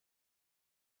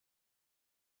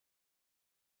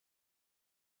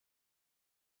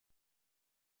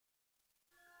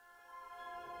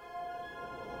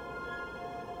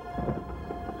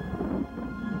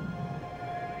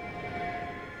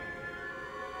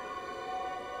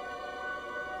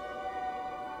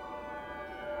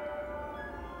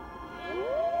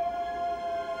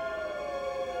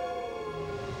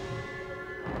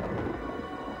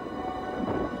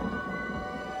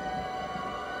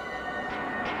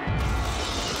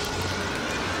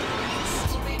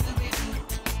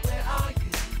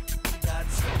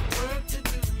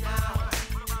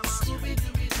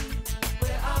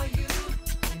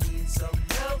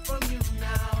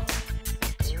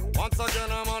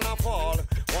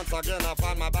Once again I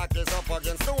find my back is up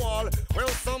against the wall. Will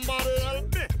somebody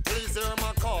help me? Please hear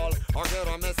my call, or get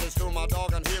a message to my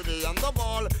dog and he'll be on the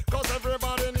ball. Cause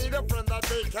everybody need a friend that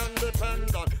they can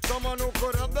depend on. Someone who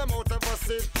could help them out of a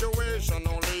situation.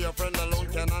 Only a friend alone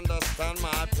can understand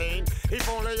my pain. If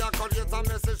only I could get a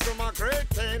message to my great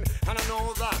pain. And I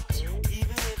know that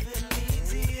even if it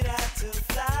means he'd have to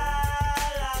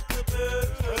fly like a bird,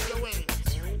 I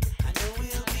know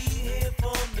he'll be here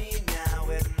for me now,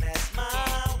 and that's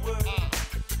my word.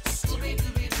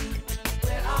 Scooby-Doo,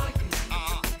 where are you?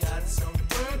 Got some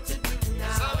work to do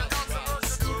now.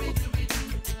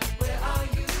 Scooby-Doo, where are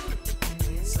you?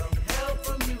 Need some help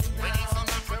from you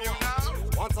now.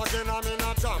 Once again I'm in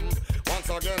a jam. Once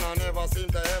again I never seem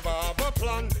to ever have a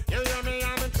plan. You hear me?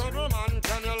 I'm in trouble, man.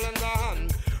 Can you lend a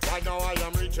hand? Right now I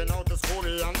am reaching out to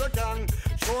Scooby and the gang.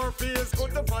 Sure feels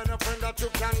good to find a friend that you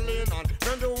can lean on.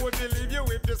 Friend who would believe you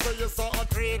if you say you saw a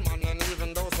train, man. And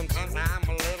even though sometimes I'm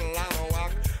a little out of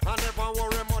whack, I never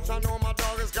worry much. I know my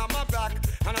dog has got my back,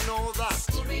 and I know that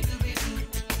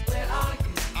Scooby-Doo, where are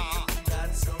you?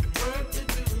 Got some work to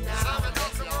do now.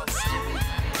 Scooby-Doo,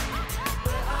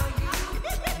 where are you?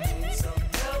 Need some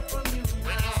help from you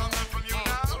now.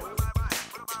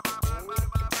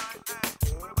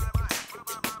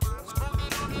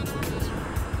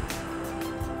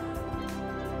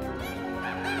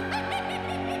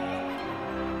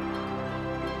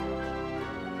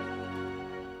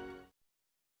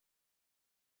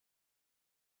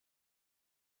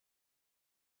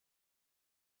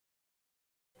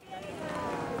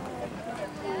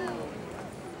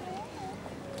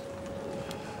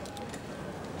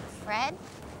 Fred?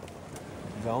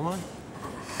 Velma?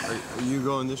 Are you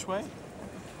going this way?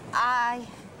 How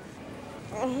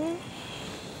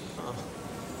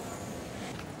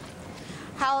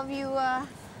have you,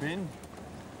 Been?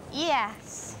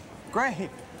 Yes. Great,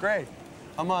 great.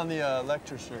 I'm on the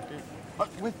lecture circuit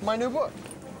with my new book,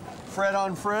 Fred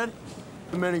on Fred,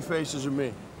 The Many Faces of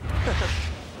Me.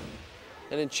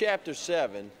 And in Chapter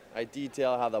 7, I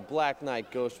detail how the Black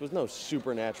Knight ghost was no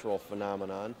supernatural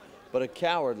phenomenon, but a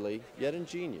cowardly, yet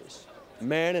ingenious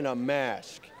man in a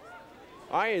mask.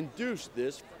 I induced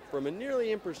this from a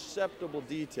nearly imperceptible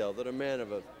detail that a man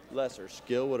of a lesser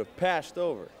skill would have passed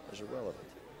over as irrelevant.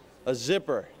 A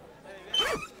zipper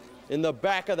in the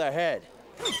back of the head.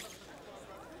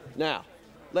 Now,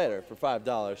 later, for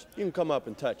 $5, you can come up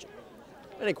and touch it.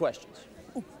 Any questions?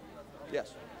 Ooh.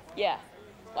 Yes? Yeah.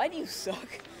 Why do you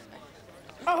suck?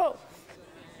 Oh!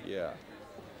 Yeah.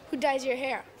 Who dyes your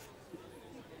hair?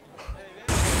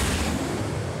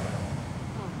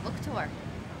 Oh, look to her.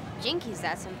 Jinkies,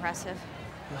 that's impressive.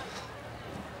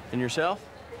 And yourself?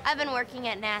 I've been working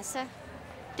at NASA,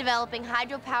 developing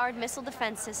hydro-powered missile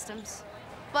defense systems.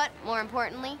 But more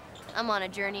importantly, I'm on a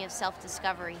journey of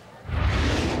self-discovery.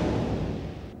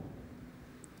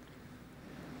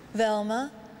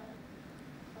 Velma,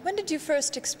 when did you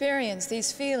first experience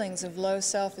these feelings of low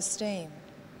self-esteem?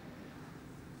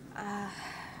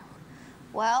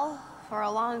 Well, for a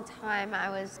long time, I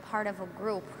was part of a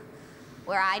group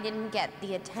where I didn't get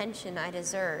the attention I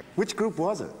deserved. Which group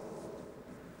was it?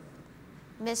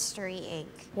 Mystery Inc.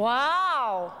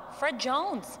 Wow, Fred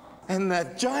Jones. And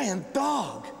that giant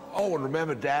dog. Oh, and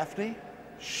remember Daphne?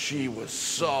 She was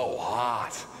so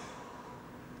hot.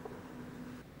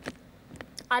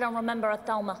 I don't remember a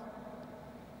Thelma.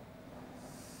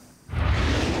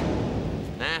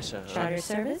 NASA, huh? Charter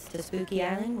service to Spooky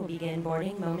Island will begin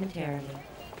boarding momentarily.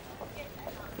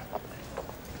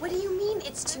 What do you mean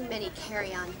it's too many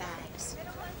carry-on bags?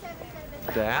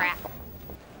 That?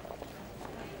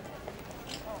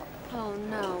 Oh,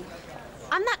 no.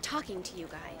 I'm not talking to you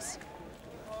guys.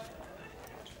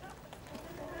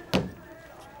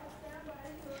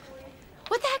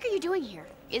 What the heck are you doing here?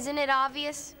 Isn't it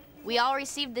obvious? We all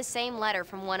received the same letter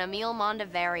from one Emil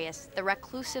Mondavarius, the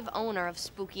reclusive owner of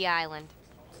Spooky Island.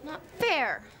 It's not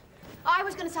fair. I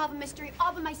was gonna solve a mystery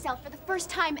all by myself for the first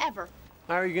time ever.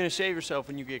 How are you going to save yourself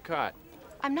when you get caught?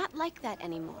 I'm not like that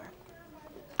anymore.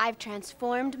 I've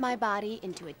transformed my body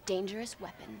into a dangerous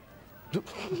weapon.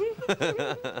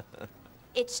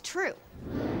 It's true.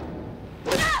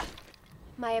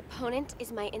 My opponent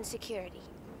is my insecurity.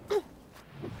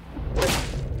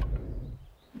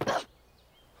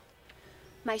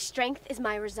 My strength is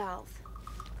my resolve.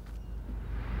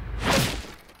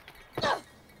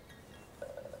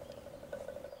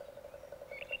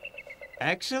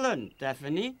 Excellent,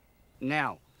 Daphne.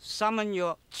 Now, summon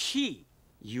your chi.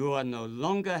 You are no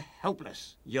longer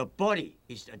helpless. Your body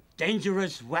is a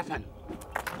dangerous weapon.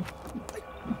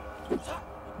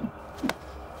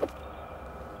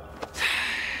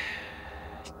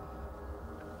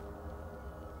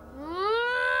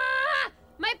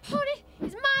 My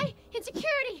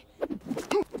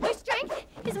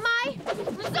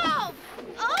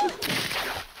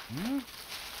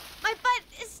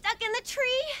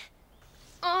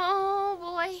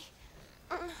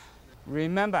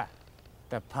Remember,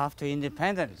 the path to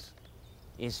independence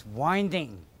is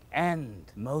winding and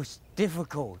most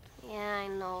difficult. Yeah, I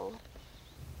know.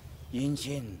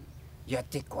 인신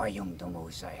여태과용도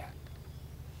못사야.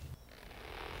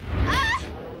 Ah!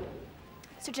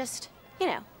 So just, you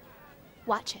know,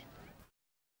 watch it.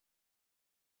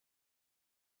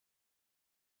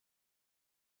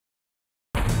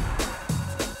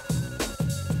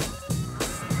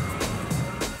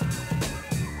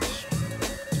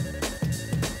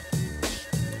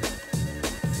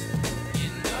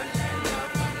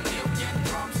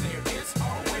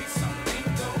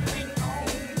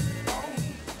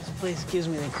 This place gives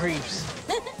me the creeps.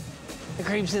 The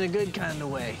creeps in a good kind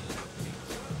of way.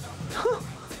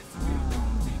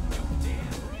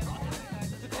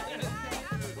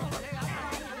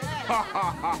 Ha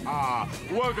ha ha ha!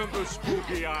 Welcome to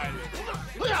Spooky Island.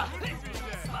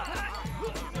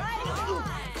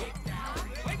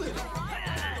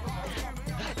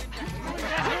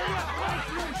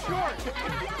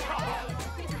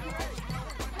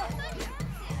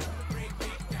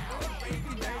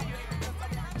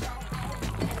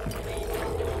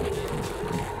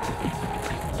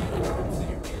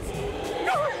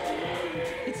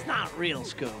 It's not real,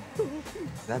 Scoob.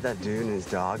 Is that dude and his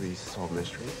dog that used to solve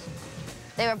mysteries?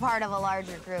 They were part of a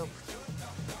larger group.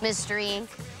 Mystery Inc.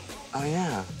 Oh,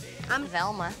 yeah. I'm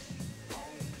Velma,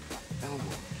 Velma.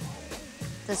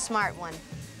 the smart one.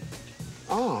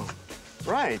 Oh,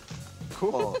 right.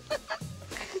 Cool.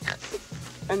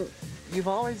 And you've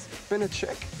always been a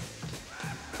chick?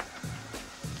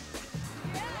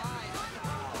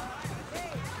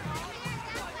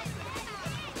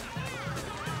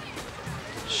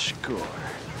 Score.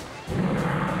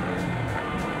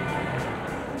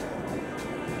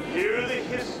 Hear the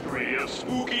history of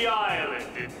Spooky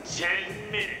Island in 10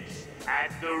 minutes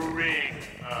at the Ring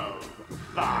of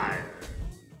Fire.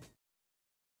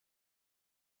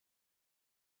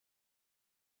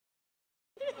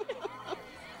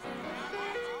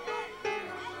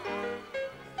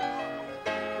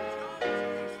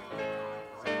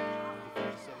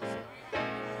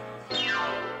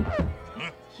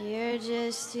 You're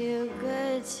just too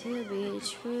good to be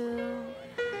true.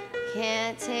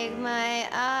 Can't take my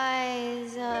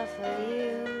eyes off of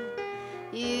you.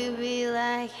 You be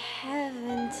like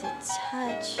heaven to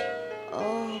touch.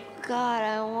 Oh God,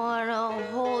 I wanna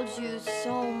hold you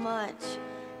so much.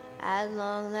 At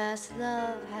long last,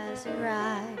 love has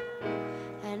arrived,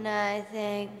 and I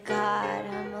thank God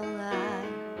I'm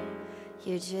alive.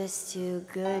 You're just too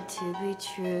good to be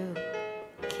true.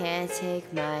 Can't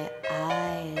take my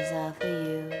eyes off of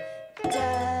you. Da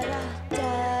da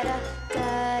da da da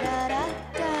da da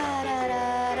da da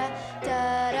da da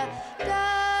da da.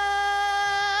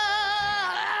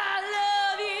 I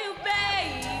love you,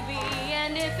 baby,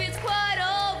 and if it's quite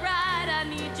alright, I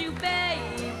need you,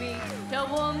 baby, to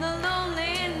warm the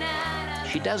lonely night.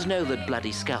 She does know that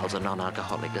bloody skulls are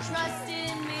non-alcoholic, doesn't she? Trust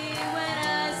in me when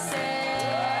I say.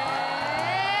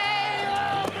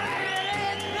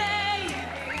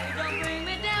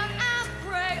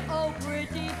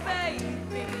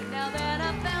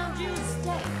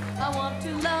 I want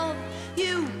to love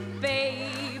you,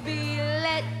 baby.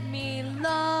 Let me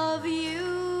love you.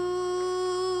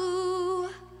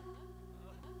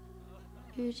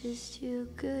 You're just too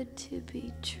good to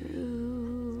be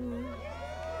true.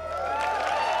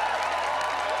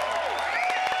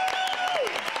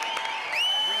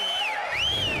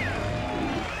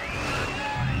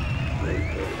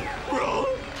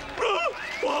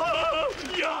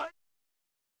 Yeah.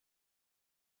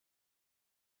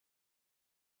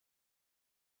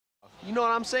 You know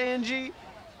what I'm saying, G?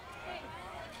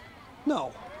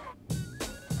 No.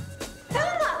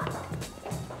 Velma!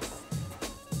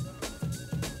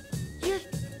 You're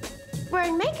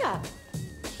wearing makeup.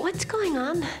 What's going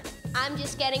on? I'm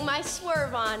just getting my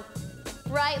swerve on.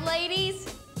 Right, ladies?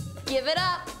 Give it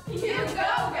up. You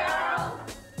go, girl!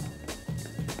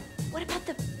 What about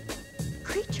the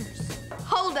creatures?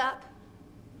 Hold up.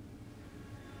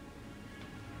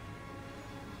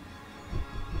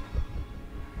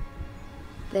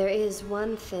 There is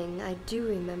one thing I do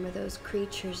remember those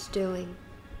creatures doing.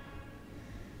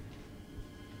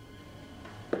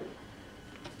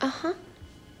 Uh-huh.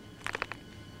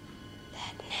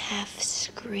 That half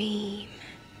scream.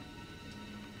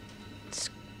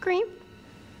 Scream?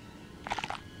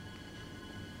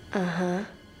 Uh-huh.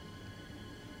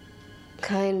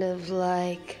 Kind of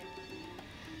like...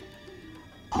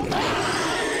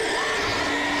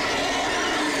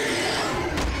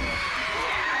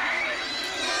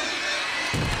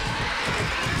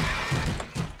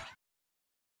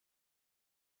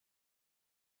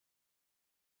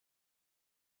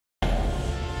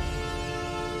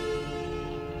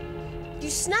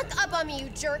 snuck up on me, you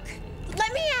jerk.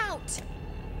 Let me out!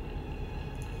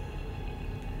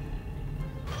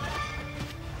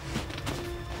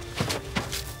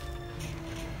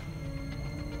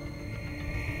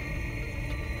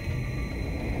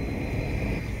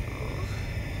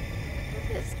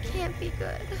 This can't be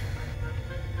good.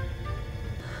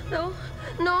 No,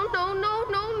 no, no, no,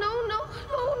 no, no, no,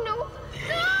 no, no,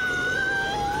 no!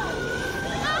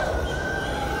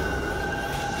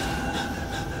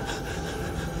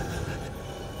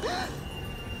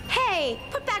 Hey,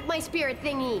 put back my spirit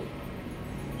thingy.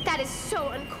 That is so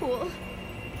uncool.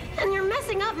 And you're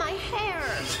messing up my hair.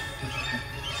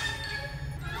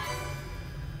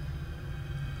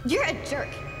 You're a jerk.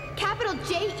 Capital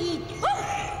J-E.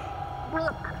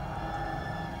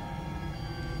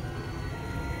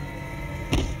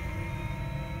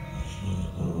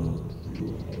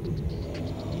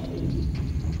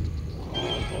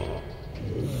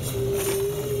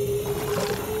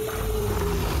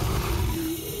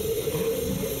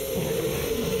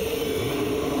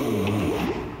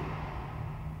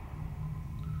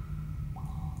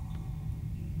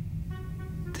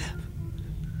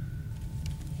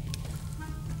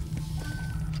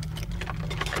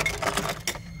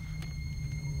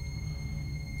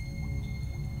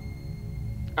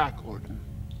 Accord.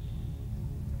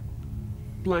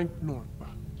 Blank North.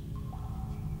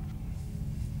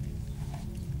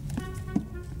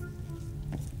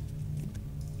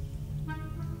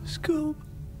 Scoob.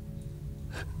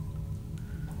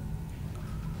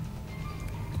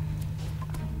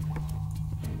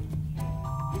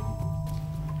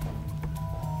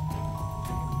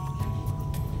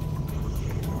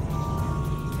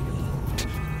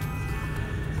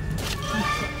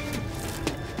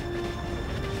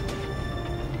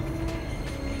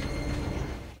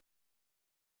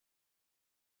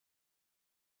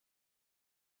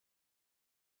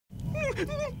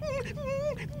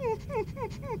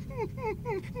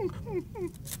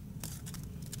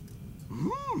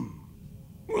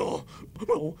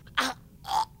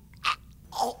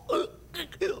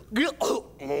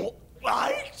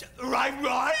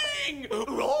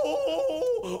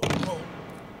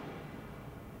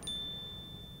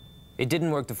 It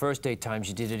didn't work the first 8 times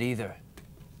you did it either.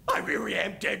 I really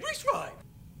am dead right.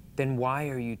 Then why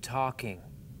are you talking?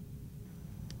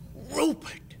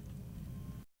 Rupert!